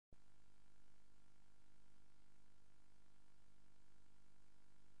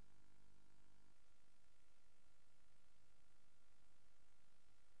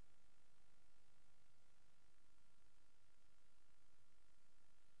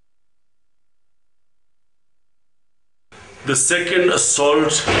The second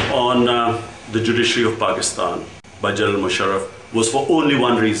assault on the judiciary of Pakistan by General Musharraf was for only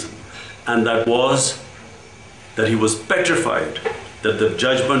one reason, and that was that he was petrified that the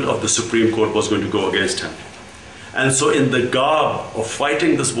judgment of the Supreme Court was going to go against him. And so in the garb of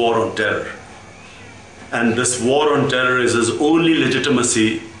fighting this war on terror, and this war on terror is his only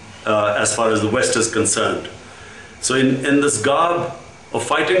legitimacy as far as the West is concerned. So in this garb of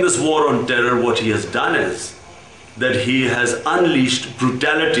fighting this war on terror, what he has done is that he has unleashed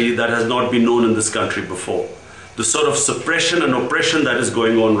brutality that has not been known in this country before. The sort of suppression and oppression that is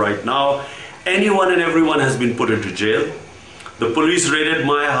going on right now, anyone and everyone has been put into jail. The police raided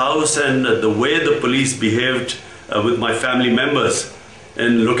my house, and the way the police behaved with my family members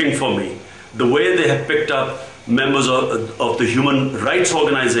in looking for me, the way they have picked up members of the human rights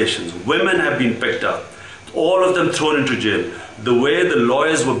organizations, women have been picked up, all of them thrown into jail. The way the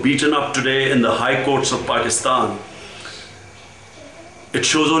lawyers were beaten up today in the high courts of Pakistan, it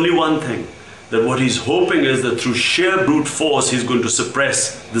shows only one thing, that what he's hoping is that through sheer brute force he's going to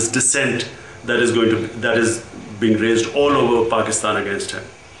suppress this dissent that is being raised all over Pakistan against him.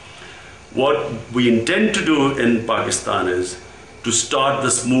 What we intend to do in Pakistan is to start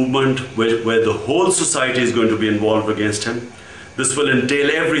this movement where the whole society is going to be involved against him. This will entail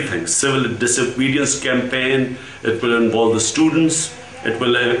everything: civil disobedience campaign, it will involve the students, it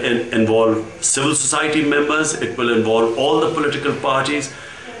will involve civil society members, it will involve all the political parties.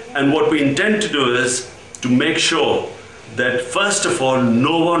 And what we intend to do is to make sure that, first of all,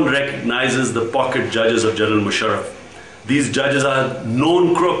 no one recognizes the pocket judges of General Musharraf. These judges are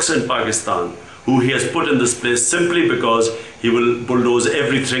known crooks in Pakistan who he has put in this place simply because he will bulldoze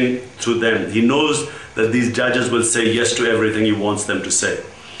everything through them. He knows that these judges will say yes to everything he wants them to say.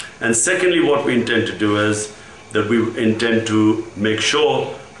 And secondly, what we intend to do is that we intend to make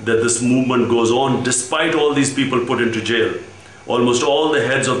sure that this movement goes on despite all these people put into jail. Almost all the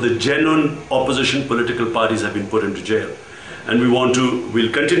heads of the genuine opposition political parties have been put into jail. And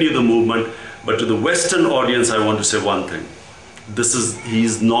we'll continue the movement, but to the Western audience I want to say one thing.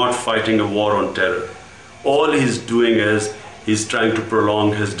 He's not fighting a war on terror. All he's doing is he's trying to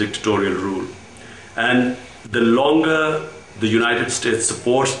prolong his dictatorial rule. And the longer the United States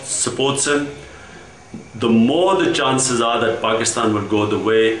supports him, the more the chances are that Pakistan will go the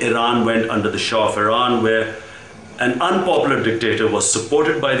way Iran went under the Shah of Iran, where an unpopular dictator was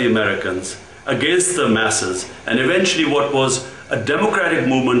supported by the Americans against the masses, and eventually what was a democratic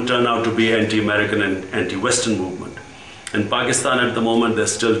movement turned out to be anti-American and anti-Western movement. In Pakistan at the moment,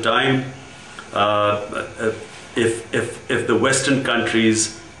 there's still time. If the Western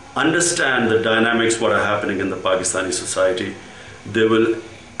countries understand the dynamics what are happening in the Pakistani society, they will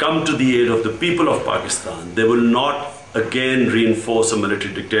come to the aid of the people of Pakistan. They will not again reinforce a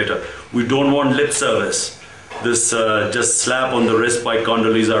military dictator. We don't want lip service. This just slap on the wrist by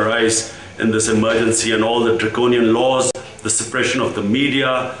Condoleezza Rice in this emergency, and all the draconian laws, the suppression of the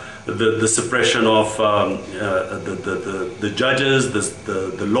media, the suppression of the judges,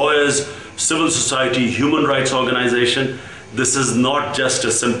 the lawyers, civil society, human rights organization. This is not just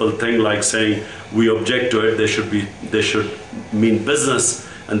a simple thing like saying we object to it. They should mean business,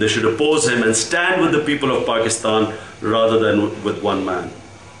 and they should oppose him and stand with the people of Pakistan rather than with one man.